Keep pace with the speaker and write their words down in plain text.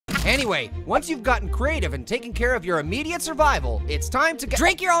Anyway, once you've gotten creative and taken care of your immediate survival, it's time to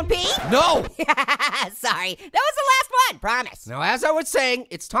drink your own pee? No! Sorry, that was the last one, promise. Now, as I was saying,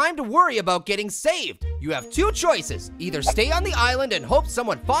 it's time to worry about getting saved. You have two choices. Either stay on the island and hope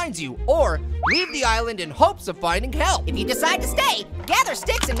someone finds you, or leave the island in hopes of finding help. If you decide to stay, gather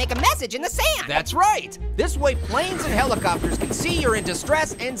sticks and make a message in the sand. That's right. This way planes and helicopters can see you're in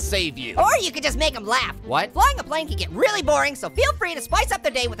distress and save you. Or you could just make them laugh. What? Flying a plane can get really boring, so feel free to spice up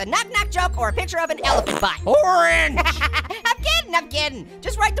their day with a knock-knock joke or a picture of an elephant butt. Orange! I'm kidding.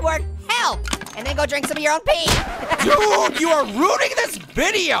 Just write the word help, and then go drink some of your own pee. Dude, you are ruining this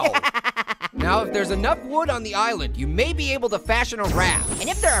video! Now, if there's enough wood on the island, you may be able to fashion a raft. And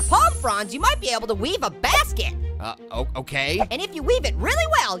if there are palm fronds, you might be able to weave a basket. Okay. And if you weave it really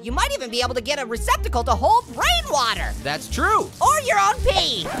well, you might even be able to get a receptacle to hold rainwater. That's true. Or your own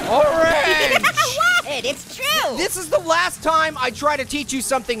pee. Orange! What? It's true. This is the last time I try to teach you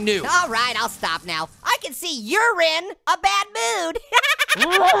something new. All right, I'll stop now. I can see you're in a bad mood.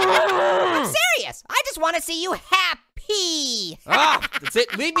 I'm serious. I just want to see you happy. That's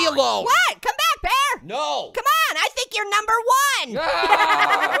it. Leave me alone. What? Come back, Bear. No. Come on, I think you're number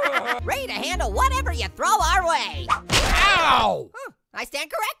 1. Ready to handle whatever you throw our way. Ow! I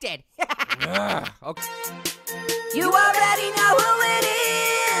stand corrected. Okay. You already know who it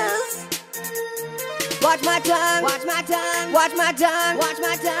is. Watch my tongue, watch my tongue, watch my tongue, watch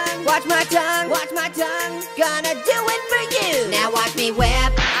my tongue, watch my tongue, watch my tongue. Gonna do it for you. Now watch me whip.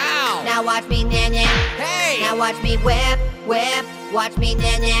 Ow! Now watch me nya-nya. Hey! Now watch me whip, whip. Watch me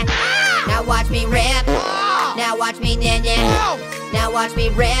nya-nya. Now watch me rip. Now watch me nya-nya. Now watch me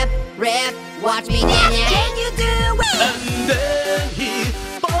rip, rip. Watch me nya-nya. Can you do it? And then he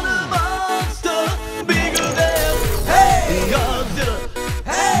fought a monster bigger than Godzilla.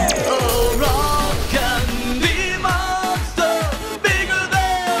 Hey! A rock candy monster bigger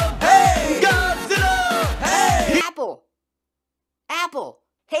than Godzilla. Hey! Apple. Apple.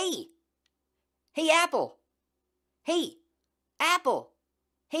 Hey. Hey, Apple. Hey. Apple.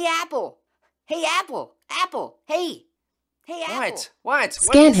 Hey, Apple. Hey, Apple. Apple. Hey. Hey, Apple. What?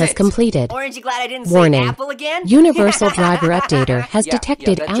 Scan has completed. Orange, you glad I didn't Warning. say Apple again? Universal Driver Updater has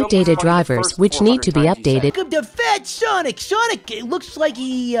detected that joke was outdated funny the drivers first which need to be 400 times you said updated. Welcome to Fat Sonic. Sonic, it looks like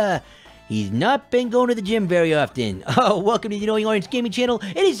he's not been going to the gym very often. Oh, welcome to the Annoying Orange Gaming Channel.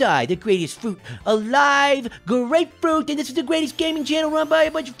 It is I, the greatest fruit alive, grapefruit, and this is the greatest gaming channel run by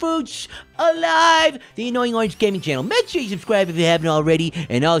a bunch of fruits alive, the Annoying Orange Gaming Channel. Make sure you subscribe if you haven't already,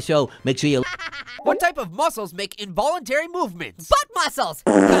 and also make sure you... What type of muscles make involuntary movements? Butt muscles.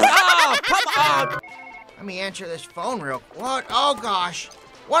 Oh, come on! Let me answer this phone real quick. What? Oh, gosh.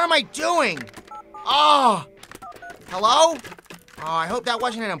 What am I doing? Oh. Hello? Oh, I hope that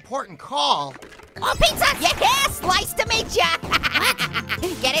wasn't an important call. Oh, pizza! Yeah, slice to meet ya!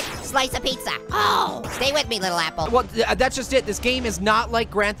 Get it? Slice of pizza. Oh! Stay with me, little apple. Well, that's just it. This game is not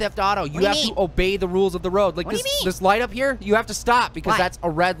like Grand Theft Auto. You do you have mean? to obey the rules of the road. Like What do you mean? this light up here, you have to stop because Why? that's a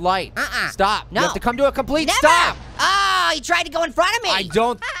red light. Stop. No. You have to come to a complete Never! stop. Oh, you tried to go in front of me! I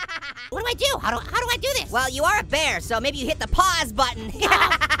don't. What do I do? How do I do this? Well, you are a bear, so maybe you hit the pause button.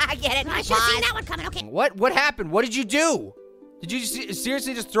 I get it. I should have seen that one coming, okay. What happened? What did you do? Did you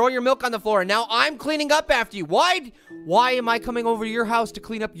seriously just throw your milk on the floor and now I'm cleaning up after you? Why am I coming over to your house to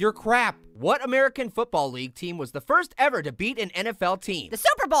clean up your crap? What American Football League team was the first ever to beat an NFL team? The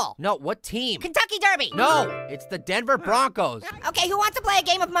Super Bowl. No, what team? Kentucky Derby. No, it's the Denver Broncos. Okay, who wants to play a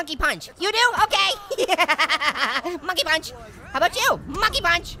game of Monkey Punch? You do? Okay. Monkey Punch. How about you? Monkey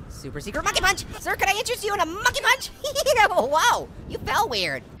Punch. Super secret Monkey Punch. Sir, can I interest you in a Monkey Punch? Whoa, you fell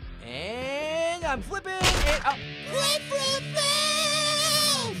weird. And I'm flipping it up.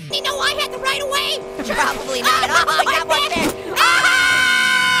 You know I had the right of way. Probably not. Oh, I got one there. Oh, no!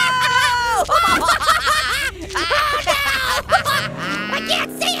 I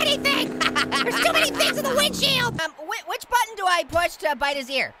can't see anything. There's too many things in the windshield. Which button do I push to bite his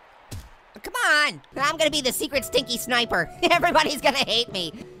ear? Come on. I'm gonna be the secret stinky sniper. Everybody's gonna hate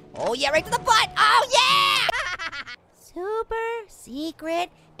me. Oh yeah, right to the butt. Oh yeah! Super secret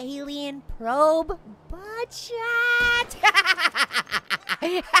alien probe butt shot.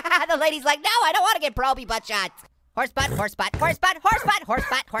 The lady's like, no, I don't want to get probey butt shots. Horse butt, horse butt, horse butt, horse butt, horse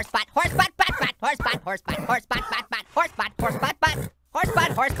butt, horse butt, horse butt, butt butt, horse butt, horse butt, horse butt, butt butt, horse butt, horse butt, butt. Horse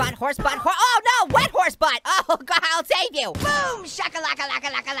butt, horse butt, horse butt, oh no, wet horse butt. Oh God, I'll save you. Boom, shakalaka, laka,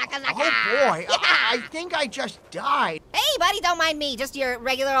 laka, laka, laka. Oh, boy. Yeah. I think I just died. Hey, buddy, don't mind me. Just your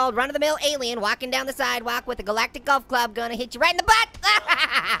regular old run-of-the-mill alien walking down the sidewalk with the Galactic Golf Club gonna hit you right in the butt.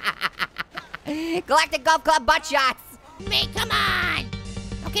 Galactic Golf Club butt shots. Hey, come on.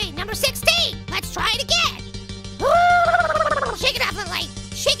 Okay, number 16. Let's try it again. Shake it off, little light.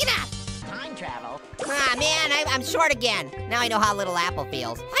 shake it up. Time travel. Ah, man, I'm short again. Now I know how Little Apple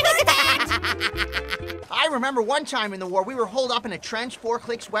feels. I remember one time in the war, we were holed up in a trench 4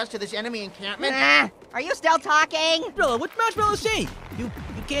 clicks west of this enemy encampment. Are you still talking? Marshmallow, what's Marshmallow saying? You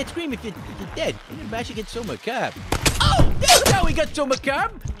can't scream if you're dead. Why should get so macabre? Oh, that's how we got so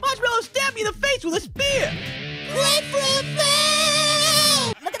macabre. Marshmallow stabbed me in the face with a spear.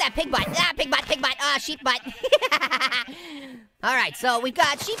 Look at that pig butt. Ah, pig butt, sheep butt. All right, so we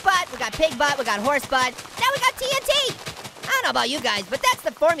got sheep butt, we got pig butt, we got horse butt. Now we got TNT. I don't know about you guys, but that's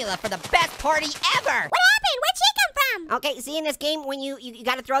the formula for the best party ever. What happened? Where'd she come from? Okay, see in this game when you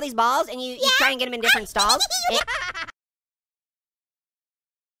gotta throw these balls and you try and get them in different stalls.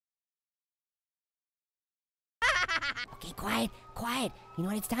 Okay, quiet. You know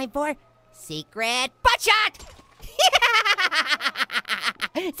what it's time for? Secret butt shot!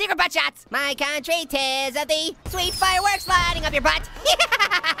 Secret butt shots! My country, 'tis of thee, sweet fireworks lighting up your butt.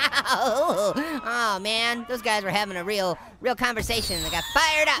 Oh man, those guys were having a real conversation. They got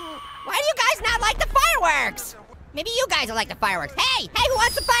fired up. Why do you guys not like the fireworks? Maybe you guys will like the fireworks. Hey, who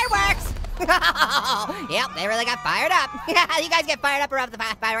wants the fireworks? Yep, they really got fired up. You guys get fired up around the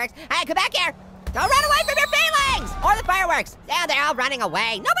fireworks. Hey, come back here. Don't run away from your feelings or the fireworks. Yeah, they're all running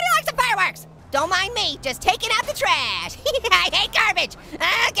away. Nobody likes the fireworks. Don't mind me, just taking out the trash. I hate garbage.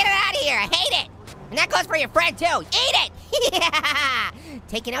 Get it out of here, I hate it. And that goes for your friend too, eat it.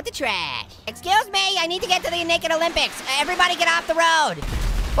 Taking out the trash. Excuse me, I need to get to the Naked Olympics. Everybody get off the road.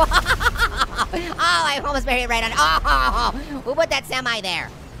 Oh, I almost made it right on. Oh, who put that semi there?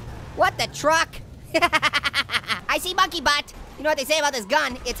 What the truck? I see monkey butt. You know what they say about this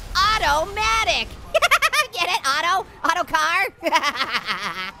gun? It's automatic. Get it, auto car? What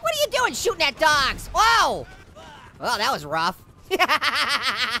are you doing shooting at dogs? Whoa! Well, that was rough.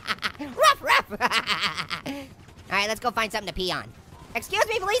 rough. All right, let's go find something to pee on. Excuse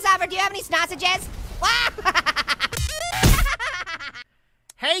me, police officer, do you have any sausages?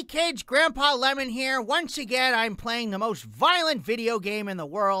 Hey kids, Grandpa Lemon here. Once again, I'm playing the most violent video game in the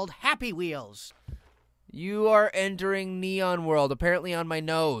world, Happy Wheels. You are entering Neon World, apparently on my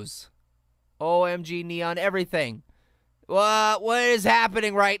nose. OMG Neon everything. What is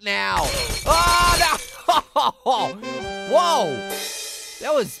happening right now? Oh, no! Whoa!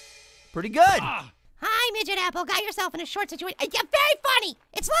 That was pretty good. Hi, Midget Apple. Got yourself in a short situation. Yeah, very funny.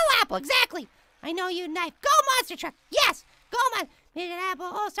 It's Little Apple, exactly. I know you knife. Go Monster Truck. Yes, go Midget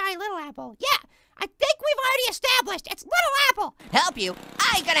Apple. Oh, sorry, Little Apple. Yeah, I think we've already established it's Little Apple. Help you?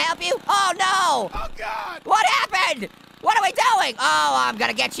 I ain't gonna help you. Oh, no. Oh, God. What happened? What are we doing? Oh, I'm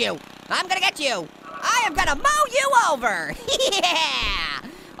gonna get you. I'm gonna get you. I am gonna mow you over. Yeah.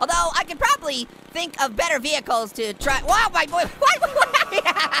 Although I could probably think of better vehicles to try. Wow, my boy. What?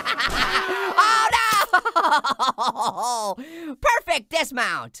 Oh, no. Perfect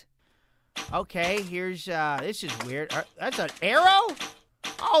dismount. Okay, here's, this is weird. That's an arrow?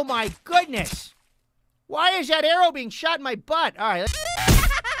 Oh, my goodness. Why is that arrow being shot in my butt? All right.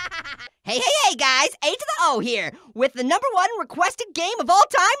 Hey, guys, A to the O here, with the #1 requested game of all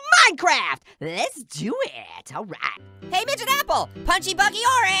time, Minecraft. Let's do it, all right. Hey, Midget Apple, Punchy Buggy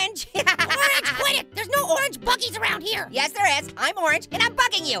Orange. Orange, quit it. There's no orange buggies around here. Yes, there is. I'm orange, and I'm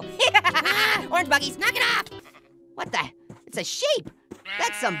bugging you. Orange buggies, knock it off. What the? It's a sheep.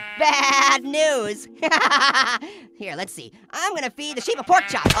 That's some bad news. Here, let's see. I'm gonna feed the sheep a pork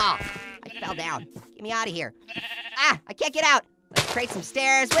chop. Oh, I fell down. Get me out of here. I can't get out. Let's create some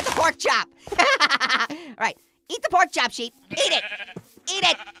stairs with the pork chop. All right, eat the pork chop, sheep. Eat it. Eat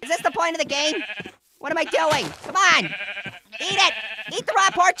it. Is this the point of the game? What am I doing? Come on. Eat it. Eat the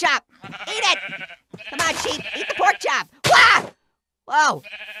raw pork chop. Eat it. Come on, sheep. Eat the pork chop. Wah! Whoa.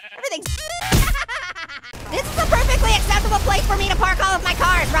 Everything's... This is a perfectly acceptable place for me to park all of my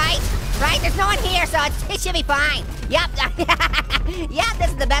cars, right? Right? There's no one here, so it should be fine. Yep. Yep, this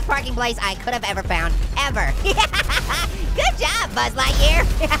is the best parking place I could have ever found. Ever. Good job, Buzz Lightyear.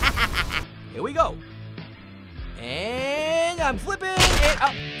 Here we go. And I'm flipping it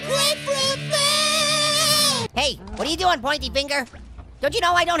up. Hey, what are you doing, Pointy Finger? Don't you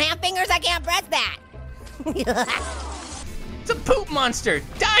know I don't have fingers? I can't press that. It's a poop monster.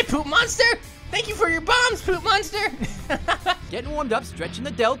 Die, poop monster! Thank you for your bombs, poop monster! Getting warmed up, stretching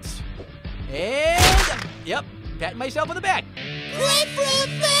the delts. And, yep, patting myself on the back.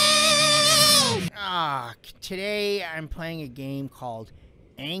 Today I'm playing a game called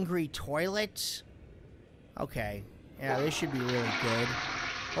Angry Toilets. Okay, yeah, this should be really good.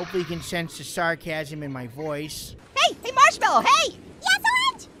 Hopefully you can sense the sarcasm in my voice. Hey, Marshmallow, hey! Yes,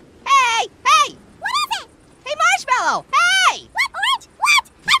 Orange? Hey! What is it? Hey, Marshmallow, hey!